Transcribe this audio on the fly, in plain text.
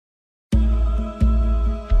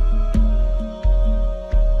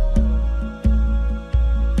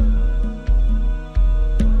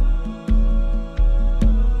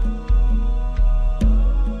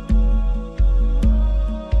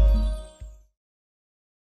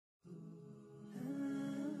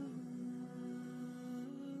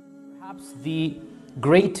perhaps the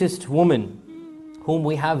greatest woman whom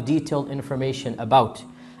we have detailed information about,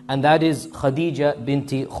 and that is Khadijah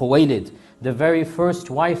binti Khuwaylid, the very first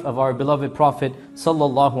wife of our beloved Prophet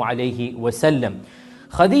sallallahu alaihi wasallam.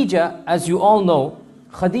 Khadijah, as you all know,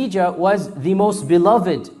 Khadijah was the most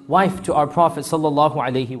beloved wife to our Prophet sallallahu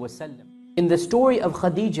alaihi wasallam. In the story of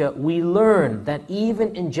Khadijah, we learn that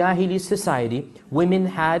even in Jahili society, women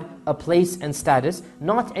had a place and status,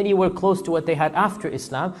 not anywhere close to what they had after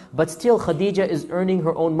Islam, but still Khadijah is earning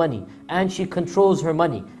her own money, and she controls her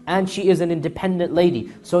money, and she is an independent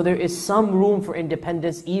lady. So there is some room for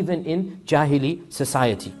independence even in Jahili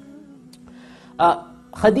society.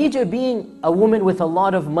 Khadijah, being a woman with a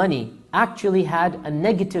lot of money, actually had a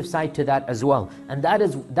negative side to that as well. And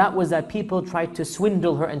that was that people tried to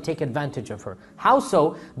swindle her and take advantage of her. How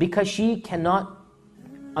so? Because she cannot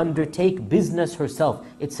undertake business herself.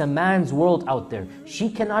 It's a man's world out there. She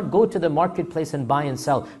cannot go to the marketplace and buy and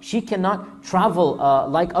sell. She cannot travel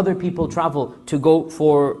like other people travel to go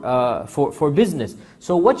for business.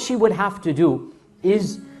 So what she would have to do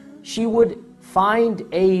is she would find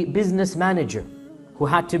a business manager who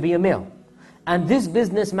had to be a male. And this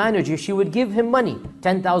business manager, she would give him money,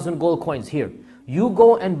 10,000 gold coins here. You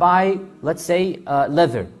go and buy, let's say,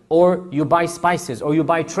 leather, or you buy spices, or you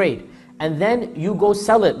buy trade. And then you go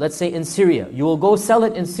sell it, let's say in Syria. You will go sell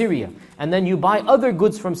it in Syria. And then you buy other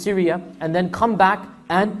goods from Syria, and then come back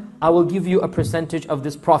and I will give you a percentage of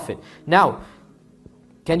this profit. Now,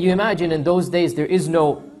 can you imagine in those days there is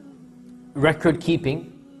no record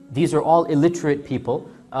keeping. These are all illiterate people.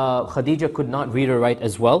 Khadijah could not read or write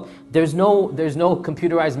as well. There's no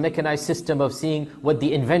computerized, mechanized system of seeing what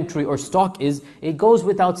the inventory or stock is. It goes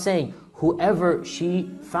without saying, whoever she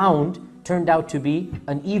found turned out to be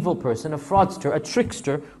an evil person, a fraudster, a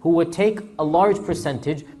trickster, who would take a large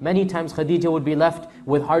percentage. Many times Khadijah would be left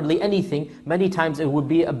with hardly anything. Many times it would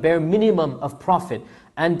be a bare minimum of profit.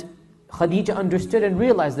 And Khadijah understood and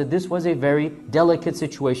realized that this was a very delicate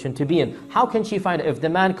situation to be in. How can she find it? If the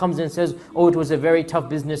man comes and says, oh, it was a very tough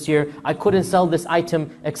business year, I couldn't sell this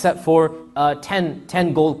item except for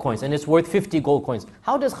 10 gold coins, and it's worth 50 gold coins.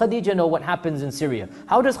 How does Khadijah know what happens in Syria?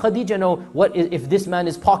 How does Khadijah know what if this man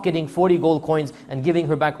is pocketing 40 gold coins and giving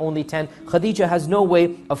her back only 10? Khadijah has no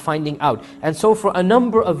way of finding out. And so for a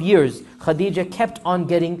number of years, Khadijah kept on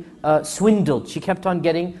getting swindled. She kept on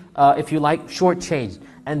getting, if you like, shortchanged.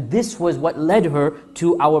 And this was what led her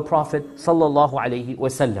to our Prophet sallallahu alaihi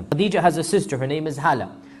wasallam. Khadijah has a sister, her name is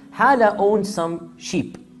Hala. Hala owns some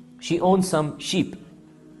sheep. She owns some sheep.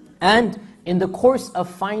 And in the course of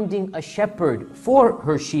finding a shepherd for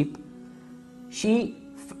her sheep, she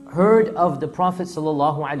heard of the Prophet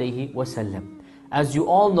sallallahu alaihi wasallam. As you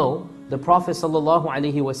all know, the Prophet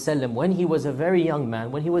ﷺ, when he was a very young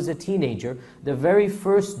man, when he was a teenager, the very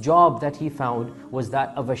first job that he found was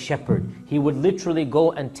that of a shepherd. He would literally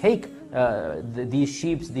go and take these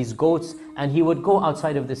sheep, these goats, and he would go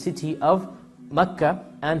outside of the city of Mecca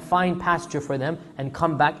and find pasture for them and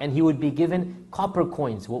come back, and he would be given copper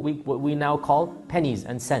coins, what we now call pennies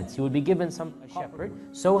and cents. He would be given some shepherd.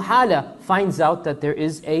 So Hala finds out that there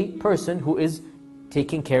is a person who is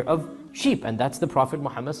taking care of sheep, and that's the Prophet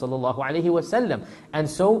Muhammad sallallahu alaihi wasallam. And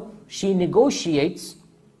so she negotiates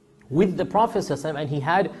with the Prophet ﷺ, and he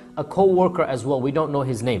had a co-worker as well. We don't know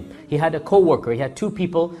his name. He had a co-worker. He had two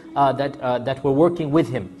people that were working with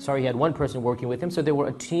him. Sorry, he had one person working with him, so they were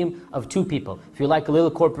a team of two people. If you like, a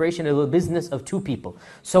little corporation, a little business of two people.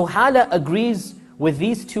 So Hala agrees with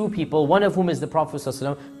these two people, one of whom is the Prophet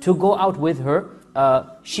ﷺ, to go out with her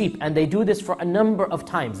sheep. And they do this for a number of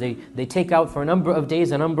times. They take out for a number of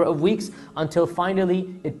days, a number of weeks, until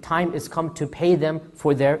finally time is come to pay them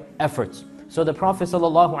for their efforts. So the Prophet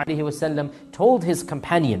ﷺ told his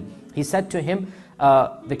companion, he said to him,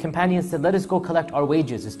 the companion said, let us go collect our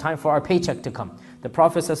wages, it's time for our paycheck to come. The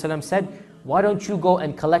Prophet ﷺ said, why don't you go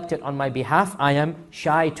and collect it on my behalf? I am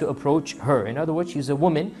shy to approach her. In other words, she's a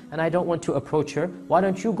woman and I don't want to approach her. Why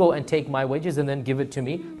don't you go and take my wages and then give it to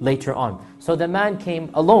me later on? So the man came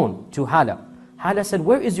alone to Hala. Hala said,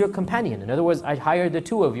 where is your companion? In other words, I hired the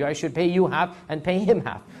two of you. I should pay you half and pay him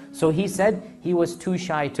half. So he said he was too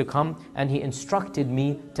shy to come, and he instructed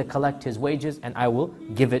me to collect his wages and I will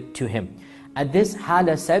give it to him. At this,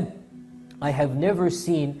 Hala said, I have never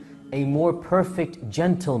seen a more perfect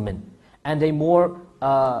gentleman and a more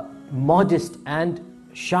modest and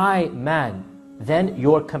shy man than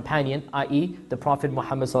your companion, i.e. the Prophet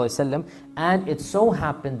Muhammad ﷺ. And it so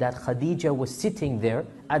happened that Khadijah was sitting there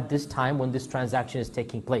at this time when this transaction is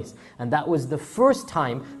taking place. And that was the first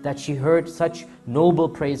time that she heard such noble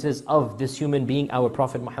praises of this human being, our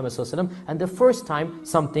Prophet Muhammad ﷺ, and the first time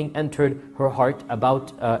something entered her heart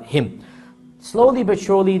about him. slowly but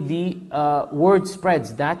surely the word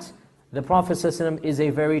spreads that the Prophet ﷺ is a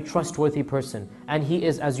very trustworthy person. And he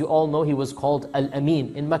is, as you all know, he was called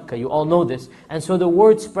Al-Amin in Mecca. You all know this. And so the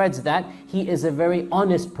word spreads that he is a very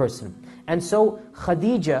honest person. And so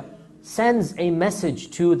Khadijah sends a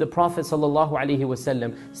message to the Prophet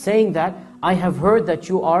ﷺ saying that, I have heard that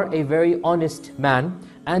you are a very honest man,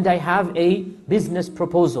 and I have a business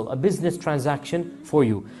proposal, a business transaction for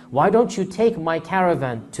you. Why don't you take my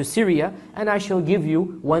caravan to Syria, and I shall give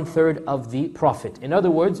you 1/3 of the profit. In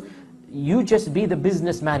other words, you just be the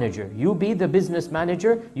business manager. You be the business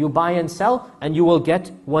manager, you buy and sell, and you will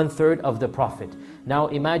get 1/3 of the profit. Now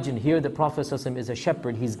imagine here the Prophet ﷺ is a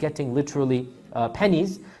shepherd, he's getting literally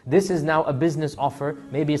pennies. This is now a business offer,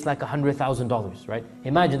 maybe it's like $100,000, right?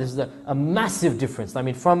 Imagine this is a massive difference. I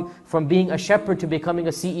mean, from being a shepherd to becoming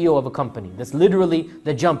a CEO of a company. That's literally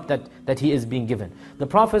the jump that he is being given. The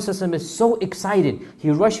Prophet ﷺ is so excited,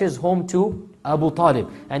 he rushes home to Abu Talib,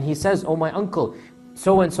 and he says, oh my uncle,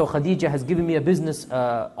 so-and-so Khadijah has given me a business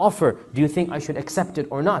offer. Do you think I should accept it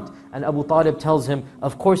or not? And Abu Talib tells him,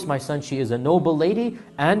 of course my son, she is a noble lady,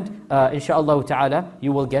 and inshaAllah ta'ala,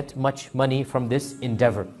 you will get much money from this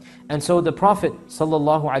endeavor. And so the Prophet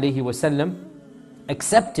ﷺ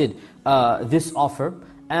accepted this offer,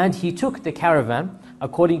 and he took the caravan.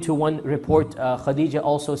 According to one report, Khadijah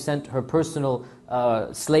also sent her personal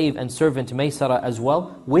slave and servant Maysara as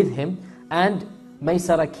well with him. And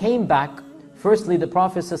Maysara came back. Firstly, the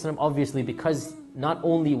Prophet ﷺ, obviously, because not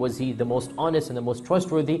only was he the most honest and the most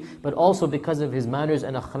trustworthy, but also because of his manners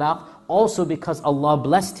and akhlaq, also because Allah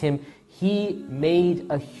blessed him, he made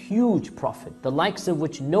a huge profit, the likes of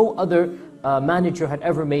which no other manager had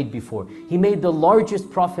ever made before. He made the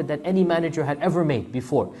largest profit that any manager had ever made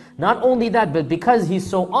before. Not only that, but because he's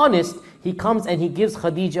so honest, he comes and he gives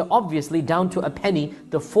Khadijah, obviously down to a penny,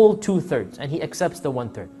 the full 2/3, and he accepts the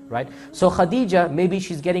 1/3, right? So Khadijah, maybe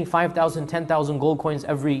she's getting 5,000, 10,000 gold coins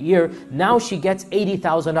every year. Now she gets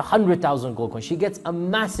 80,000, 100,000 gold coins. She gets a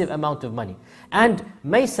massive amount of money. And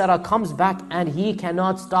Maysara comes back and he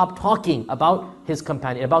cannot stop talking about his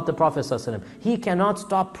companion, about the Prophet ﷺ. He cannot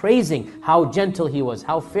stop praising how gentle he was,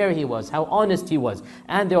 how fair he was, how honest he was.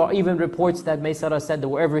 And there are even reports that Maysara said that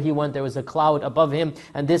wherever he went there was a cloud above him,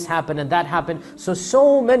 and this happened and that happened.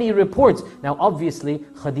 So many reports. Now obviously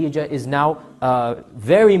Khadijah is now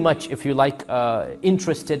very much, if you like,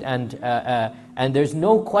 interested, and there's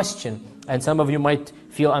no question. And some of you might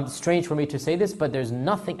feel strange for me to say this, but there's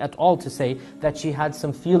nothing at all to say that she had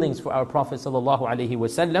some feelings for our Prophet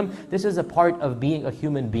ﷺ. This is a part of being a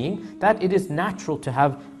human being, that it is natural to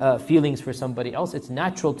have feelings for somebody else. It's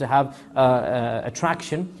natural to have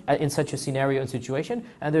attraction in such a scenario and situation,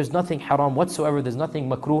 and there's nothing haram whatsoever, there's nothing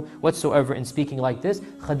makruh whatsoever in speaking like this.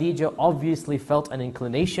 Khadijah obviously felt an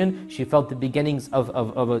inclination, she felt the beginnings of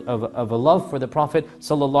a love for the Prophet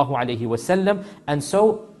ﷺ, and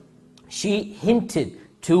so she hinted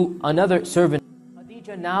to another servant.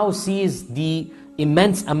 Khadijah now sees the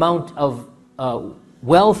immense amount of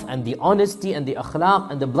wealth and the honesty and the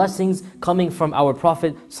akhlaq and the blessings coming from our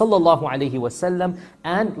Prophet ﷺ.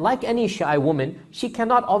 And like any shy woman, she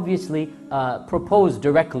cannot obviously propose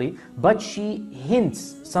directly, but she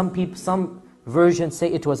hints. Some versions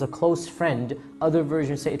say it was a close friend, other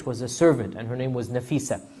versions say it was a servant, and her name was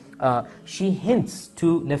Nafisa. She hints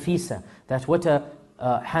to Nafisa that what a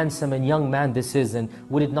handsome and young man this is, and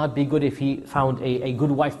would it not be good if he found a good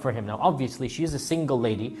wife for him. Now obviously she is a single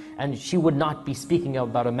lady, and she would not be speaking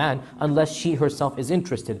about a man unless she herself is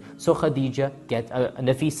interested. So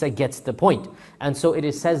Nafisa gets the point. And so it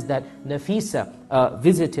is says that Nafisa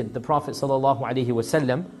visited the Prophet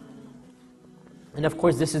ﷺ. And of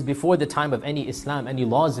course this is before the time of any Islam, any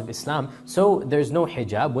laws of Islam. So there's no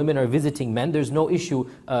hijab, women are visiting men, there's no issue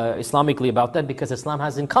Islamically about that, because Islam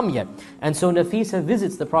hasn't come yet. And so Nafisa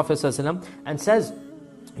visits the Prophet ﷺ and says,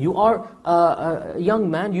 you are a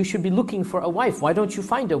young man, you should be looking for a wife, why don't you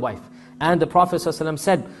find a wife? And the Prophet ﷺ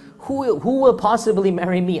said, who will possibly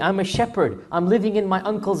marry me? I'm a shepherd, I'm living in my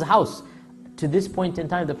uncle's house. To this point in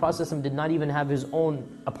time, the Prophet ﷺ did not even have his own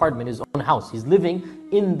apartment, his own house. He's living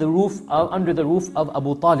in the roof under the roof of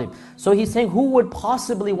Abu Talib. So he's saying, who would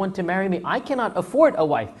possibly want to marry me? I cannot afford a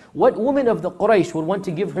wife. What woman of the Quraysh would want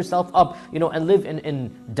to give herself up, and live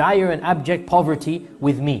in dire and abject poverty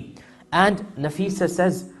with me? And Nafisa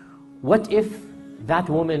says, what if that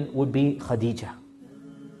woman would be Khadijah?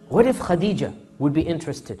 What if Khadijah would be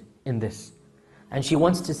interested in this? And she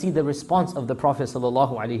wants to see the response of the Prophet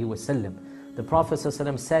ﷺ. The Prophet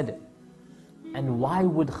ﷺ said, and why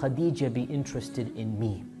would Khadijah be interested in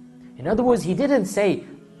me? In other words, he didn't say,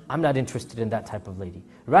 I'm not interested in that type of lady.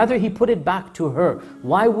 Rather, he put it back to her.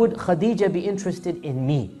 Why would Khadijah be interested in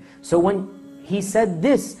me? So when he said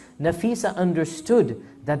this, Nafisa understood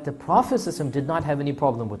that the Prophet ﷺ did not have any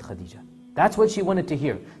problem with Khadijah. That's what she wanted to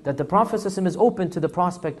hear, that the Prophet ﷺ is open to the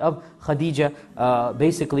prospect of Khadijah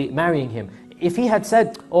basically marrying him. If he had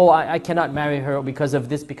said, oh, I cannot marry her because of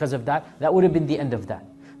this, because of that, that would have been the end of that.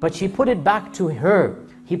 But she put it back to her.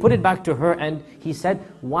 He put it back to her and he said,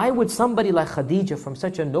 why would somebody like Khadijah from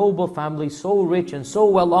such a noble family, so rich and so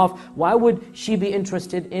well off, why would she be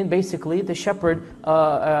interested in basically the shepherd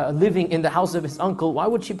living in the house of his uncle? Why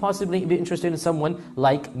would she possibly be interested in someone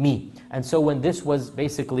like me? And so when this was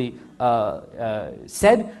basically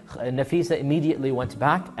said, Nafisa immediately went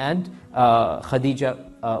back and Khadijah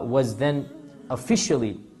was then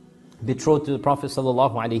officially betrothed to the Prophet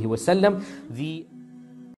ﷺ.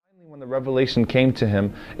 When the revelation came to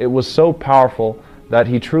him, it was so powerful that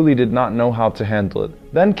he truly did not know how to handle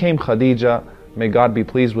it. Then came Khadijah, may God be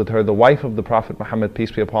pleased with her, the wife of the Prophet Muhammad,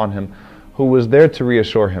 peace be upon him, who was there to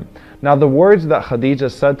reassure him. Now the words that Khadijah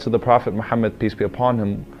said to the Prophet Muhammad, peace be upon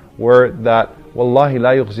him, were that, Wallahi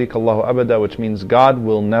la yukhzika Allahu abada, which means God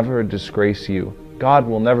will never disgrace you. God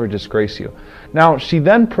will never disgrace you. Now she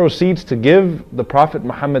then proceeds to give the Prophet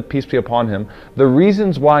Muhammad, peace be upon him, the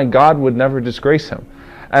reasons why God would never disgrace him.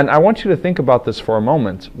 And I want you to think about this for a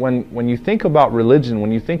moment. When you think about religion,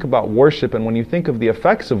 when you think about worship, and when you think of the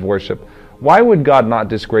effects of worship, why would God not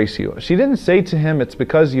disgrace you? She didn't say to him, it's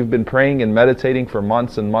because you've been praying and meditating for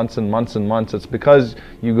months and months and months and months. It's because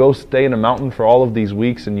you go stay in a mountain for all of these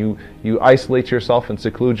weeks and you isolate yourself and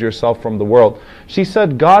seclude yourself from the world. She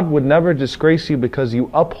said God would never disgrace you because you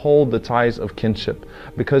uphold the ties of kinship,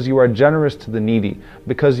 because you are generous to the needy,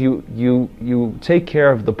 because you take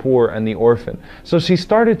care of the poor and the orphan. So she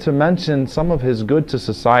started to mention some of his good to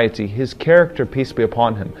society, his character, peace be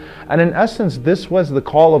upon him. And in essence, this was the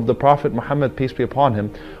call of the Prophet Muhammad, peace be upon him,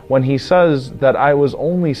 when he says that I was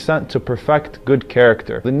only sent to perfect good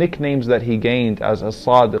character. The nicknames that he gained as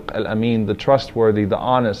As-Sadiq, Al-Amin, the trustworthy, the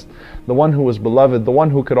honest, the one who was beloved, the one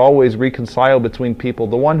who could always reconcile between people,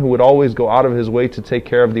 the one who would always go out of his way to take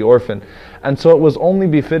care of the orphan. And so it was only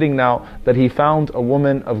befitting now that he found a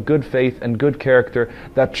woman of good faith and good character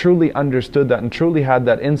that truly understood that and truly had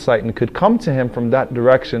that insight and could come to him from that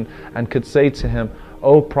direction and could say to him,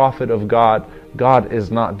 O Prophet of God, God is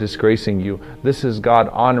not disgracing you. This is God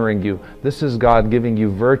honoring you. This is God giving you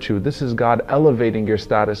virtue. This is God elevating your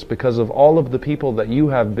status because of all of the people that you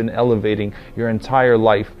have been elevating your entire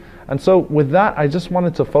life. And so with that, I just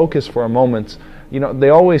wanted to focus for a moment. You know, they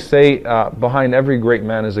always say behind every great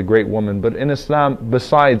man is a great woman, but in Islam,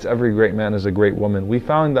 besides every great man is a great woman. We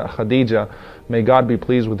found that Khadijah, may God be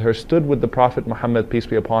pleased with her, stood with the Prophet Muhammad, peace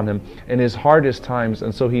be upon him, in his hardest times,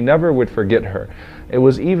 and so he never would forget her. It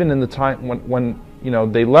was even in the time when you know,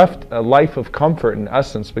 they left a life of comfort in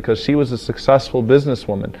essence because she was a successful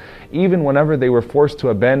businesswoman. Even whenever they were forced to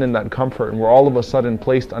abandon that comfort and were all of a sudden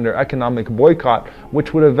placed under economic boycott,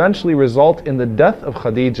 which would eventually result in the death of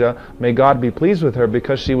Khadijah, may God be pleased with her,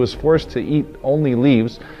 because she was forced to eat only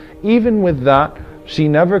leaves. Even with that, she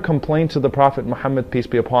never complained to the Prophet Muhammad, peace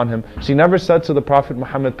be upon him. She never said to the Prophet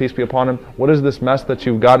Muhammad, peace be upon him, what is this mess that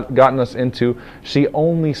you've gotten us into? She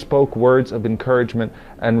only spoke words of encouragement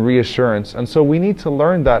and reassurance. And so we need to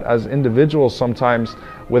learn that as individuals sometimes,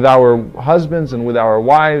 with our husbands and with our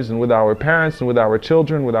wives and with our parents and with our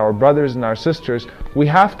children, with our brothers and our sisters. We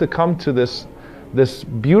have to come to this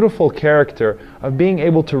beautiful character of being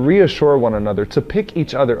able to reassure one another, to pick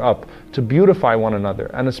each other up, to beautify one another.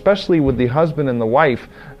 And especially with the husband and the wife,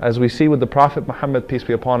 as we see with the Prophet Muhammad, peace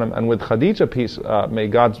be upon him, and with Khadijah, may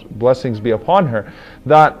God's blessings be upon her,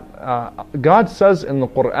 that God says in the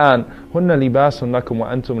Quran, "Hunna libasun lakum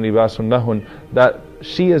wa antum libasun lahun," that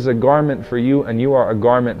she is a garment for you and you are a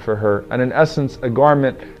garment for her. And in essence, a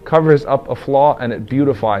garment covers up a flaw and it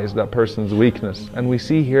beautifies that person's weakness. And we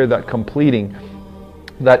see here that completing,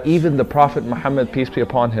 that even the Prophet Muhammad, peace be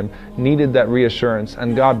upon him, needed that reassurance,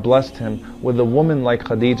 and God blessed him with a woman like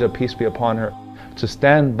Khadijah, peace be upon her, to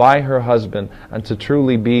stand by her husband and to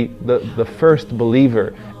truly be the first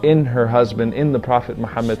believer in her husband, in the Prophet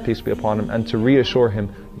Muhammad, peace be upon him, and to reassure him,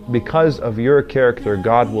 because of your character,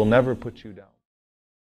 God will never put you down.